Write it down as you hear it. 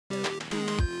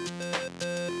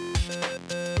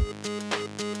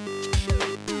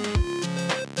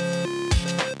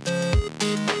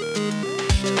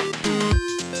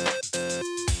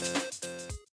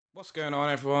going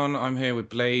on, everyone? I'm here with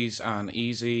Blaze and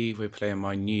Easy. We're playing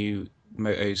my new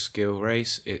Moto skill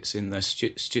race. It's in the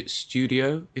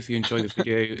studio. If you enjoy the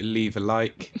video, leave a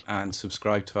like and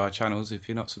subscribe to our channels if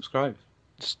you're not subscribed.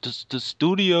 The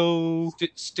studio.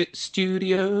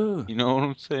 Studio. You know what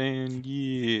I'm saying?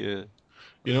 Yeah.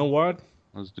 You know what?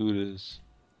 Let's do this.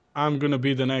 I'm gonna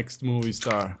be the next movie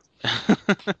star.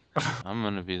 I'm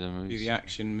gonna be the Be movie. the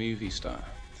action movie star.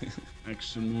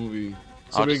 Action movie.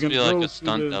 So I'll we're just gonna be like go a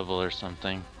stunt to devil or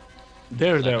something. I know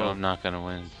Daredevil. I'm not gonna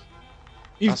win.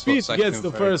 If That's what Pete second gets and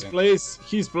the third first did. place,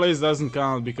 his place doesn't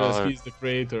count because Oh. he's the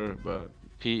creator. But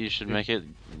Pete, you should make it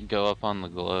go up on the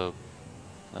globe.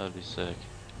 That would be sick.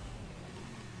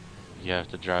 You have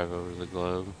to drive over the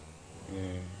globe. Yeah.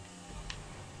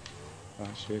 Oh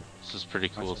shit. This is pretty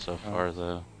cool That's so it. far,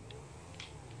 though.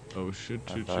 oh shit,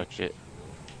 I shit, like shit. it.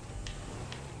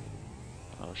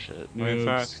 Oh shit. Going Noobs.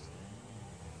 fast.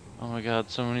 Oh my god,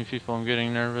 so many people, I'm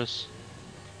getting nervous.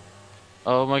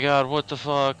 Oh my god, what the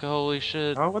fuck? Holy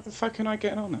shit. Oh, what the fuck am I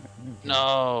getting on it?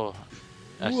 No!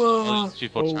 I see Whoa. all these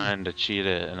people Oh. trying to cheat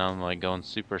it, and I'm like going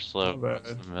super slow My across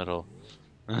bad. the middle.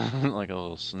 Like a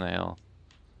little snail.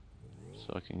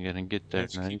 So I can get there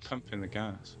Let's keep pumping the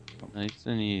gas. nice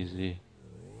and easy.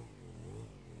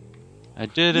 I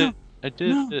did No, it! I did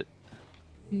no. it!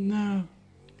 No,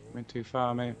 Went too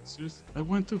far, mate. seriously, I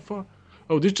went too far.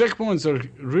 Oh, these checkpoints are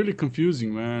really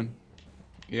confusing, man.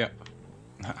 Yep.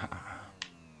 Got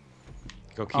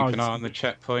to keep Oh, an it's- eye on the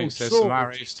checkpoints. There's so some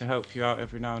much. arrows to help you out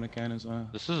every now and again as well.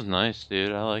 This is nice,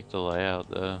 dude. I like the layout,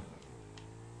 though.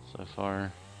 So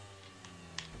far.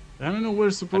 I don't know where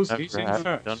I'm supposed I've to Who's never in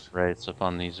had first? done rates up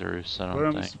on these roofs, I Where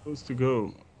don't am I think. supposed to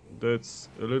go? That's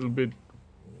a little bit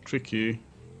tricky.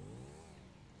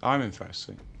 I'm in first.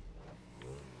 So.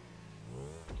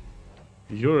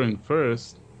 You're in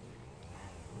first.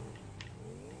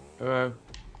 Hello.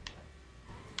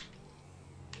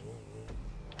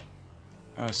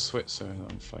 Switzer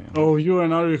that I'm fighting. Oh, you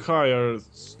and are you higher?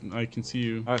 I can see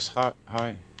you. Oh, it's hi.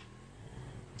 Hi.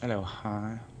 Hello,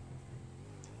 hi.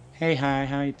 Hey, hi.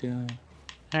 How you doing?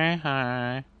 Hey,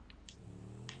 hi.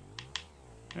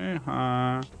 Hey,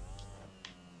 hi.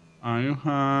 Are you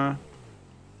high?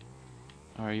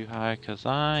 Are you high? 'Cause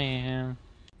I am.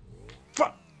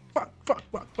 Fuck! Fuck! Fuck!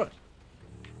 Fuck! Fuck!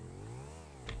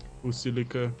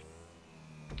 Pusilica.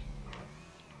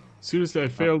 Seriously, I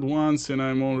failed once and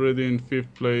I'm already in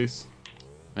 5th place.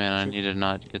 Man, I need to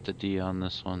not get the D on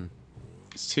this one.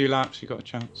 It's 2 laps. You got a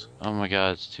chance. Oh my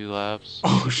god, it's 2 laps.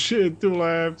 Oh shit! 2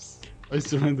 laps. I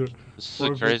surrender. This is a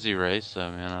Perfect. crazy race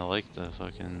though, man. I like the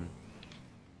fucking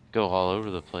go all over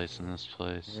the place in this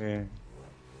place. Yeah.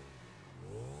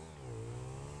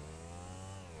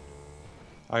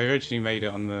 I originally made it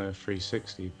on the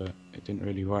 360, but it didn't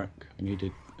really work. I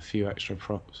needed a few extra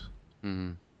props.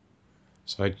 Hmm.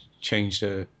 So I changed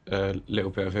a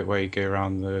little bit of it where you go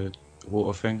around the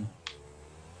water thing.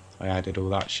 I added all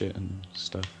that shit and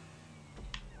stuff.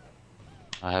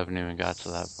 I haven't even got to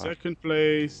that part. 2nd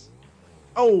place.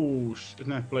 Oh shit!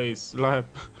 Not place. Lap.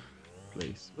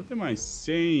 Place. What am I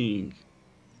saying?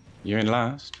 You're in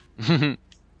last.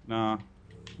 Nah.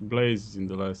 Blaze is in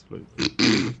the last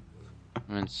place.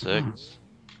 I'm in 6.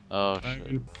 Oh I'm shit.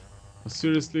 in-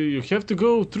 Seriously, you have to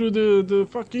go through the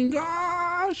fucking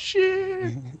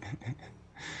shit.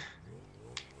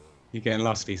 You're getting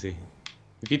lost, easy.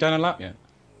 Have you done a lap yet?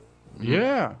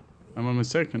 Yeah, I'm on my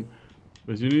 2nd,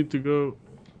 but you need to go.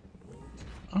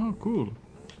 Oh, cool.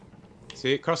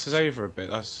 See, it crosses over a bit.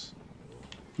 That's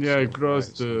Yeah, I sort of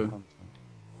crossed where it's the. come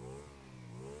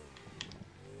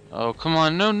Oh come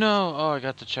on, no no! Oh, I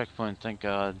got the checkpoint, thank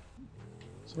god.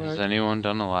 from. Has anyone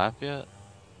done a lap yet?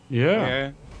 Yeah,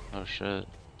 Yeah. Oh shit.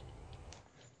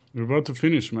 we're about to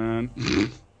finish, man.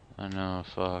 I know,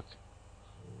 fuck.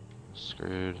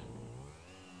 Screwed.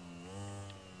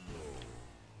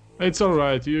 It's all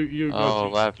right. You got Oh,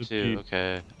 used lap to the 2, D.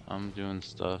 okay. I'm doing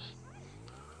stuff.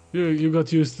 You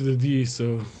got used to the D,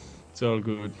 so it's all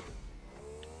good.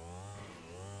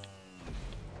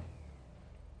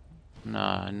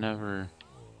 Nah, I never.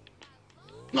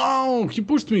 No, he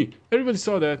pushed me. Everybody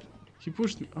saw that. He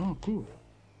pushed me. Oh, cool.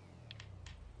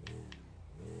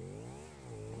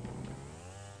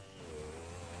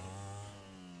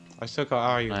 I still got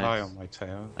Are You Nice. High on my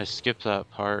tail. I skipped that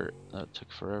part. That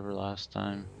took forever last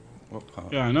time. What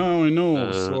part? Yeah, I know.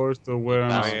 Uh, Sort of where I'm.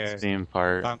 Balance yeah. beam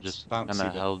part Bounce- just bouncy kind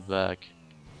of bit. held back.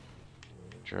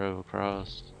 Drove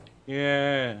across.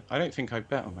 Yeah, I don't think I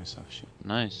bet on myself. Shit.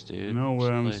 Nice, I dude. know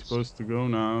where I'm Place. supposed to go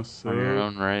now. So. On your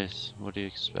own race. What do you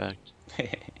expect?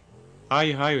 Are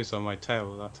You High was on my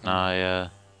tail that time. Nah, yeah.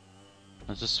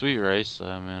 It's a sweet race,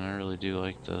 though, man. I really do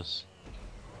like this.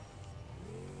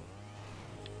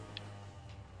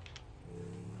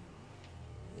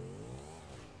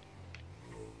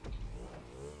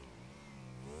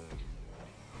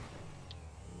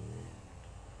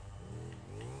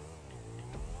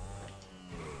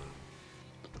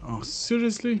 No,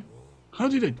 seriously? How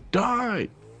did I die?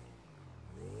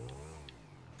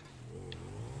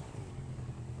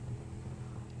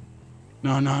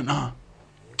 No, no, no.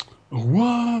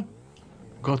 What?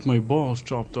 Got my balls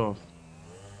chopped off.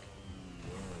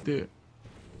 There.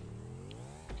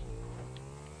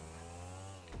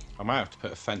 I might have to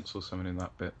put a fence or something in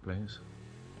that bit, Blaze.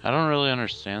 I don't really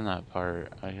understand that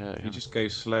part. You just go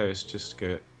slow, it's just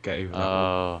to get over that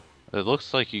wall. Oh, it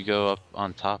looks like you go up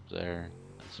on top there.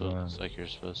 That's what it Yeah. looks like you're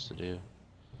supposed to do.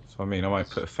 So I mean, I might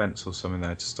put a fence or something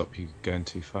there to stop you going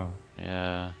too far.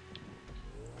 Yeah.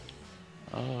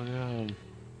 Oh god.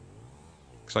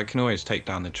 Because I can always take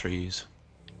down the trees.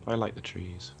 I like the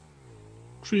trees.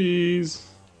 Trees.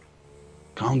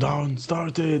 Countdown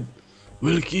started.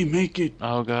 Wilkie, make it.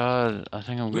 Oh god, I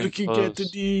think I'm getting Wilkie, close. get the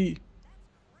D.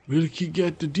 Wilkie,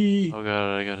 get the D. Oh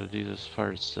god, I gotta do this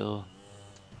part still.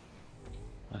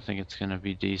 I think it's gonna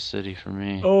be D City for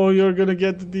me. Oh, you're gonna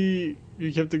get the D.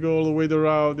 You have to go all the way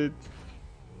around it.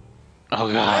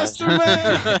 Oh god. Faster,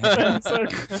 man!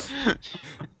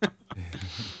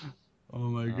 Oh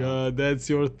my god, that's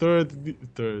your third D.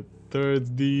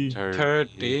 Third D. Third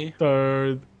D.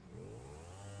 Third.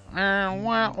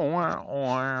 DNF.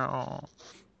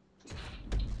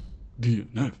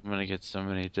 I'm gonna get so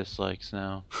many dislikes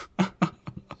now.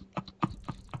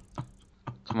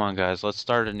 Come on guys, let's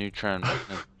start a new trend.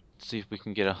 Let's see if we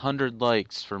can get 100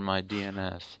 likes for my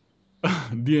DNF.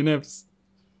 DNFs.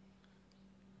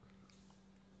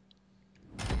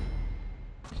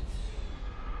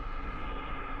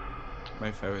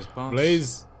 Mofo is boss.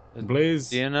 Blaze. Blaze.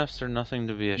 DNFs are nothing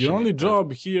to be ashamed Your only of.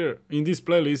 job here in this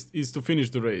playlist is to finish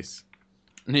the race.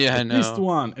 Yeah, I know. At least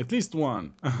one. At least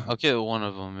one. I'll get one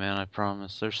of them, man. I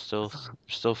promise. There's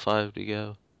still 5 to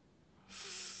go.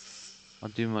 I'll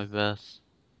do my best.